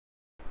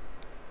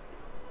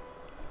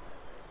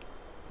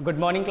Good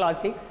morning,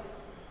 class 6.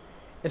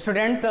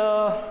 Students,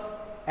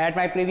 at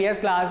my previous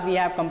class we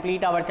have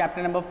complete our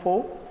chapter number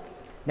 4,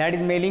 that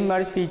is mailing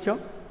merge feature.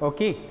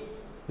 Okay,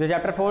 जो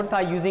chapter 4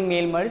 था using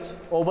mail merge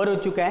over हो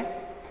चुका है.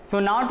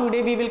 So now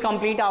today we will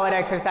complete our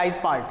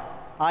exercise part.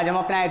 आज हम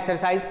अपना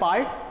exercise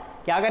part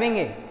क्या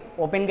करेंगे,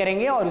 open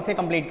करेंगे और उसे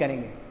complete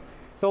करेंगे.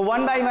 So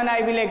one by one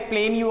I will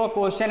explain you a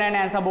question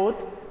and answer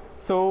both.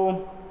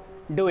 So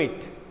do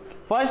it.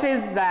 First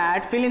is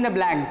that fill in the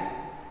blanks.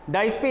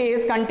 The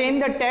space contain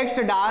the text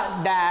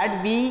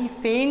that we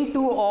send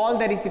to all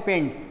the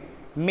recipients.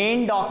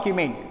 Main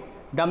document.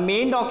 The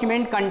main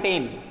document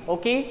contain.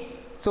 Okay.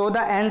 So the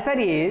answer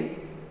is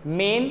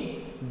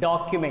main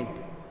document.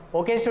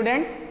 Okay,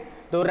 students.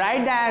 So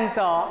write the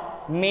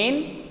answer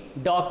main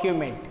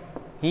document.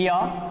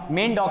 Here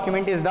main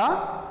document is the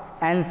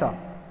answer.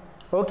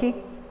 Okay.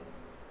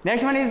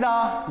 Next one is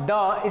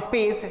the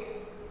space.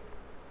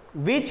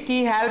 Which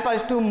key help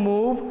us to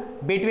move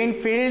between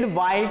field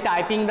while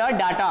typing the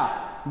data?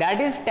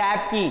 That is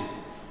tab key.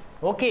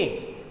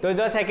 Okay, so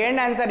the second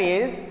answer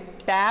is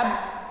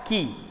tab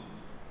key.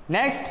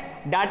 Next,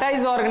 data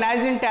is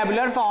organized in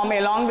tabular form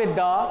along with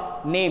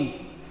the names.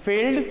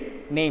 Field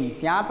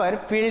names. यहाँ पर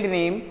field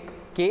name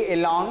के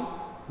along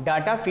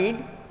data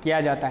feed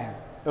किया जाता है.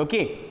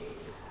 Okay.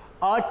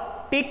 A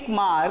tick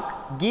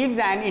mark gives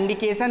an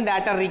indication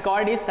that a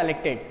record is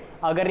selected.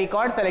 अगर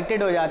record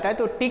selected हो जाता है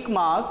तो tick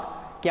mark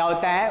क्या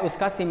होता है,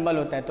 उसका सिंबल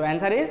होता है. तो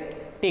answer is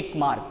tick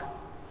mark.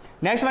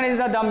 Next one is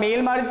the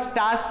mail merge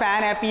task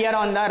pane appear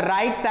on the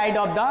right side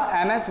of the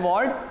MS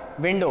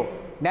word window.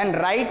 Then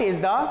right is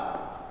the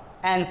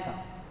answer.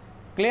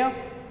 Clear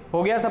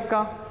हो गया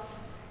सबका.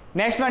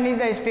 Next one is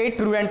the state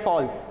true and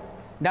false.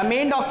 The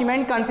main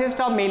document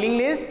consist of mailing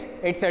list.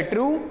 It's a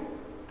true.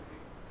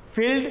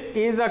 Field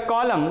is a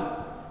column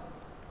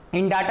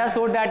in data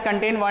source that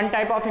contain one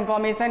type of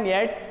information.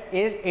 Yet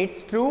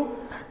it's true.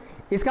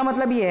 इसका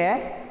मतलब ये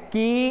है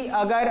कि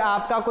अगर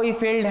आपका कोई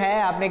field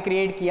है आपने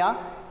क्रिएट किया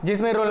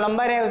जिसमें रोल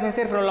नंबर है उसमें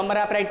सिर्फ रोल नंबर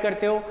आप राइट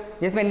करते हो,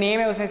 जिसमें नेम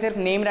है उसमें सिर्फ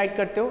नेम राइट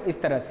करते हो,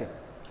 इस तरह से.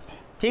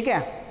 ठीक है.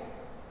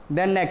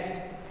 Then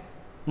next,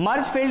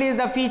 merge field is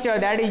the feature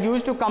that is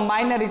used to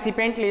combine a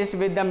recipient list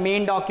with the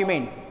main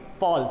document.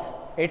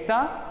 False. It's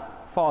a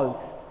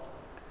false.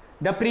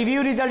 The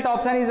preview result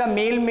option is a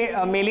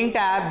mailing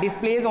tab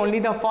displays only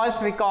the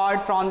first record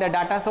from the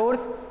data source.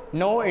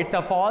 No, it's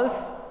a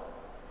false.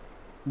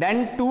 Then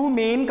two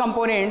main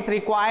components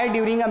required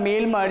during a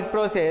mail merge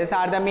process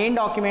are the main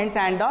documents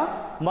and the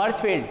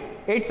merge field.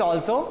 It's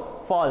also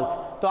false.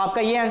 तो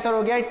आपका ये answer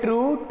हो गया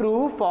true,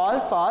 true,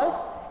 false,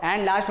 false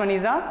and last one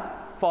is a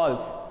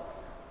false.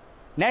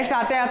 Next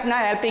आते हैं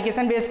अपना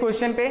application based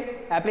question पे.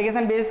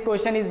 Application based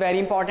question is very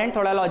important,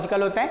 थोड़ा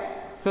लॉजिकल होता है,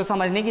 तो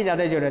समझने की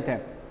ज़्यादा जरूरत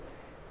है.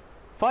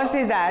 First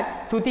is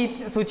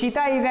that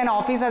Suchita is an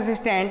office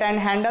assistant and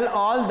handle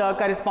all the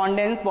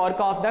correspondence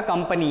work of the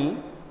company.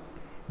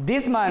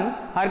 This month,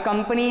 her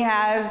company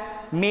has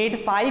made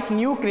 5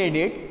 new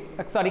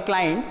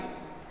clients,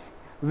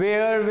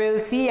 where we'll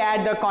see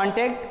at the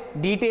contact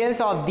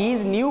details of these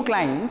new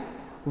clients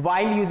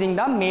while using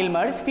the mail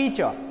merge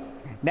feature.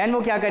 Then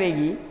वो क्या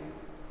करेगी?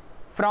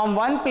 From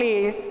one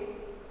place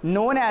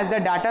known as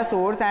the data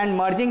source and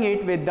merging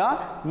it with the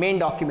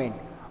main document.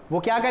 वो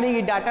क्या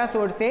करेगी? Data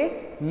source से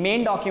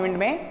main document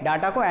में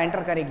data को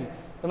enter करेगी.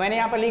 तो मैंने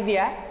यहाँ पर लिख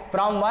दिया है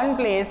from one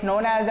place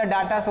known as the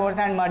data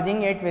source and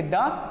merging it with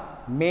the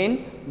main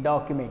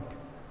document.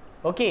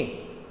 Okay.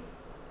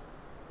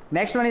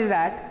 Next one is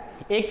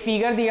that एक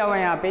फिगर दिया हुआ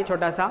है यहाँ पे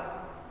छोटा सा,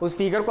 उस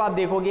फिगर को आप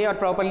देखोगे और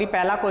प्रॉपरली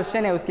पहला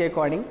क्वेश्चन है उसके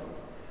according,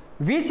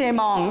 which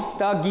amongst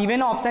the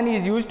given option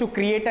is use to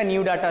create a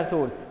new data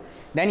source.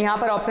 Then यहाँ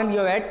पर ऑप्शन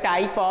दिया हुआ है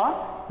type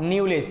a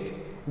new list.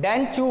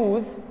 Then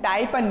choose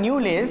type a new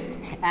list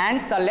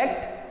and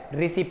select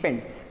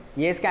recipients.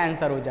 ये इसका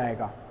आंसर हो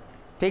जाएगा.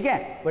 ठीक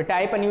है. वो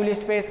टाइप अ न्यू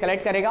लिस्ट पे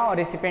सेलेक्ट करेगा और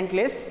रिसिपेंट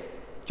लिस्ट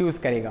चूज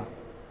करेगा.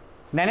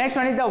 The next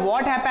one is the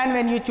what happen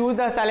when you choose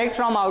the select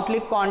from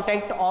Outlook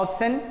contact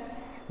option.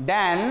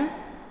 Then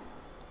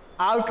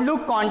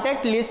Outlook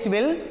contact list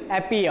will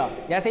appear.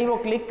 जैसे ही वो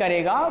क्लिक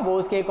करेगा वो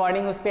उसके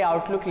according उस पर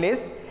Outlook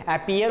list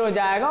appear हो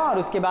जाएगा और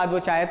उसके बाद वो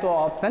चाहे तो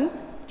ऑप्शन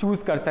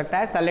चूज कर सकता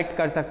है, सेलेक्ट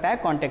कर सकता है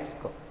कॉन्टेक्ट्स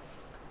को.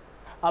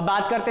 अब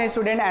बात करते हैं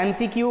student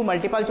MCQ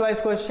multiple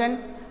choice question.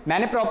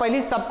 मैंने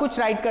प्रॉपरली सब कुछ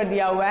राइट कर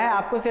दिया हुआ है,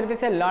 आपको सिर्फ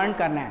इसे लर्न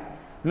करना है.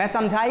 मैं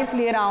समझा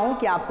इसलिए रहा हूँ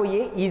कि आपको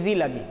ये ईजी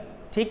लगे.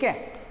 ठीक है.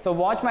 So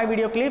watch my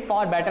video clip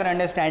for better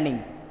understanding.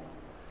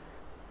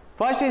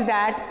 First is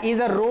that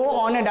is a row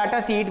on a data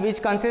sheet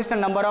which consists a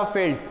number of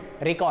fields.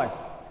 Records.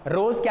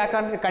 Rows क्या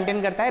contain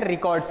करता है?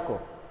 Records को.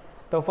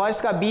 तो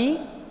first का B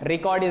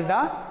record is the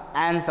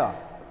answer.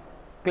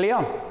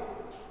 Clear?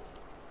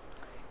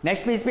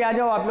 Next page पे आ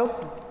जाओ आप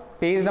लोग,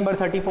 पेज नंबर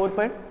 34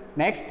 पर.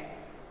 Next.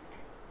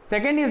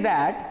 Second is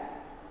that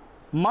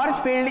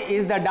merge field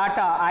is the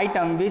data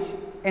item which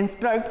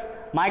instructs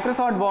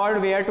Microsoft Word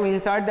where to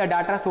insert the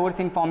data source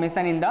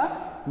information in the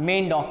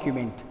main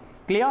document.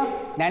 Clear?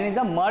 Then is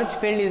the merge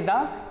field is the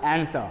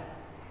answer.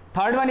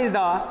 Third one is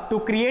the to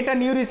create a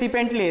new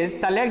recipient list,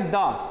 select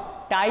the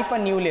type a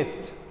new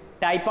list.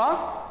 Type a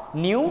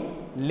new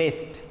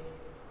list.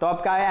 तो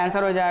आपका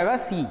answer हो जाएगा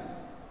सी,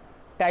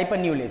 type a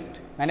new list.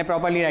 मैंने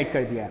properly right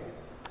कर दिया है।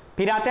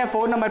 फिर आते हैं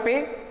 4 नंबर पे,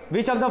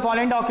 which of the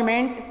following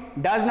document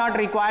does not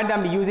require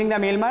the using the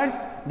mail merge,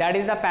 that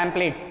is the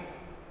pamphlets.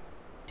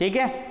 ठीक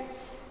है।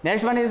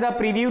 Next one is the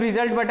preview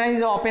result button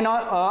is open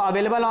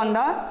available on the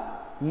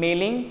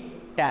mailing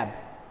tab.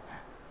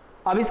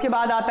 अब इसके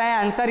बाद आता है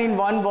answer in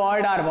 1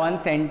 word और 1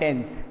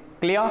 sentence.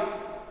 Clear?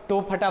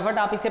 तो फटाफट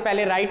आप इसे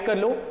पहले राइट कर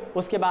लो,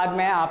 उसके बाद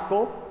मैं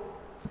आपको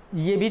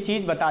ये भी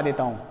चीज़ बता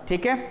देता हूँ।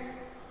 ठीक है,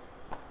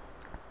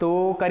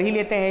 तो कर ही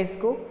लेते हैं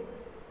इसको।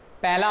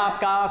 पहला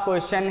आपका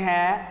क्वेश्चन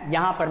है,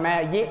 यहाँ पर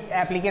मैं ये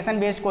एप्लीकेशन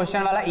बेस्ड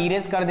क्वेश्चन वाला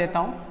इरेज कर देता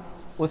हूँ,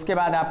 उसके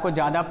बाद आपको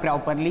ज़्यादा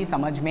प्रॉपरली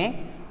समझ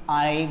में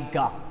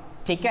आएगा।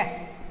 ठीक है,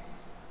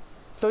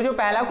 तो जो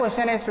पहला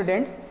क्वेश्चन है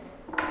स्टूडेंट्स,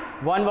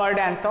 1 वर्ड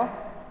आंसर,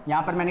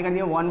 यहाँ पर मैंने कर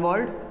दिया 1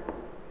 वर्ड।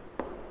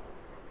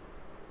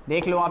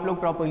 देख लो आप लोग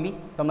प्रॉपरली,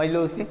 समझ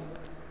लो उसे।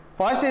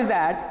 First is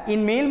that in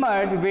mail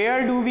merge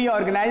where do we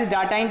organise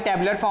data in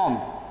tabular form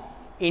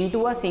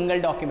into a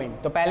single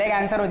document. तो पहले का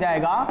आंसर हो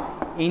जाएगा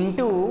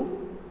इनटू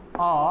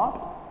अ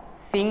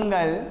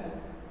सिंगल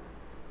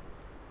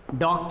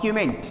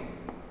डॉक्यूमेंट।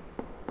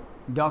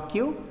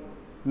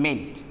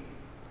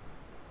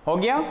 हो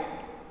गया।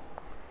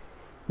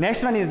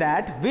 Next one is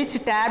that which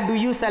tab do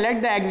you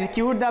select the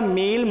execute the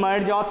mail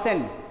merge option,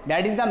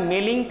 that is the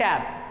mailing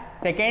tab.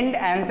 Second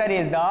answer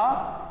is the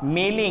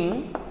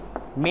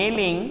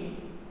mailing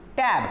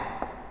tab.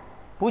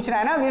 पूछ रहा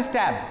है ना विच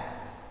tab,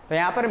 तो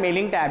यहां पर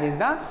mailing tab is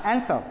the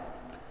answer.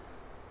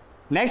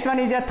 Next one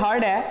is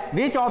third है,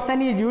 which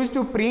option is use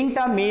to print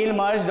a mail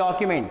merge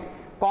document.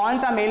 कौन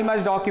सा मेल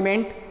मर्ज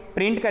डॉक्यूमेंट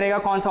प्रिंट करेगा,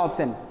 कौन सा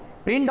option?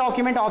 Print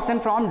document option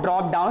from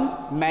drop down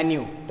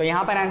menu. तो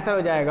यहां पर answer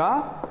हो जाएगा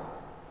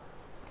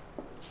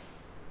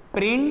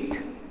print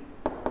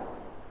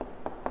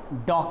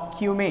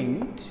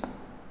document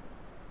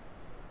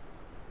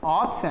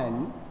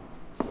option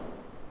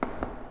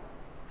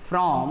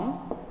from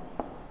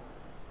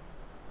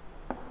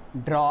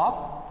drop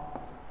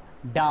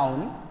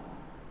down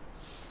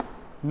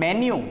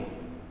menu.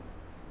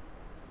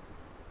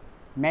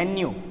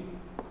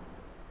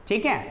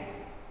 ठीक है,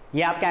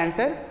 ये आपका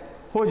आंसर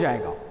हो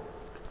जाएगा।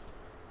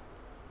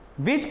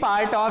 Which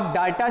part of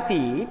data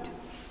sheet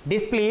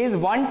displays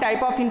 1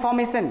 type of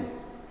information,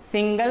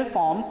 single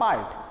form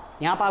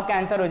part. यहां पर आपका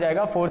आंसर हो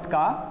जाएगा 4th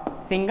का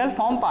single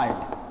form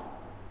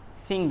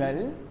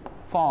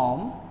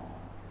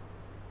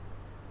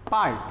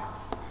part.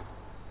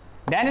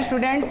 Then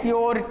students,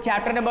 your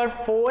chapter number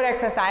 4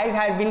 exercise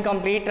has been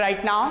complete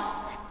right now.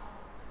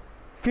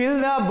 Fill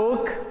the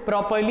book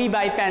properly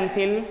by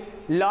pencil,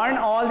 learn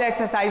all the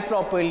exercise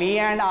properly,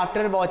 and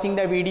after watching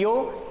the video,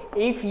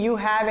 if you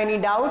have any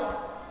doubt,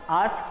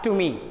 ask to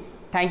me.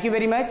 Thank you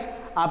very much.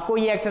 आपको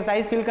ये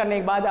exercise fill करने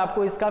के बाद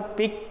आपको इसका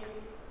pic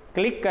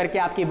click करके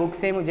आपकी book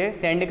से मुझे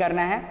सेंड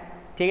करना है,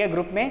 ठीक है,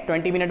 ग्रुप में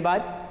 20 मिनट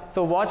बाद।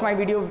 So watch my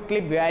video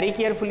clip very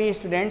carefully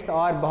students,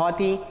 और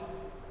बहुत ही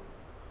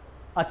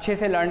अच्छे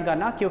से लर्न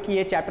करना, क्योंकि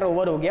ये चैप्टर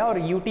ओवर हो गया और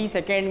यूटी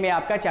सेकेंड में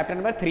आपका चैप्टर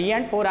नंबर 3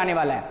 और 4 आने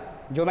वाला है,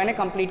 जो मैंने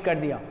कंप्लीट कर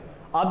दिया।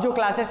 अब जो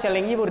क्लासेस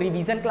चलेंगी वो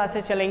रिवीजन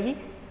क्लासेस चलेंगी,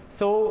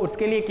 सो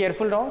उसके लिए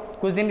केयरफुल रहो।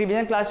 कुछ दिन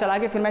रिवीजन क्लास चला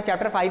के फिर मैं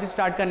चैप्टर 5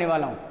 स्टार्ट करने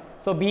वाला हूँ,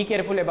 सो be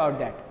careful about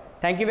that.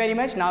 Thank you very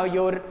much. Now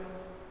your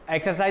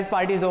exercise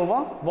part is over.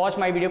 Watch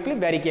my video clip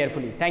very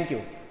carefully. Thank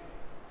you.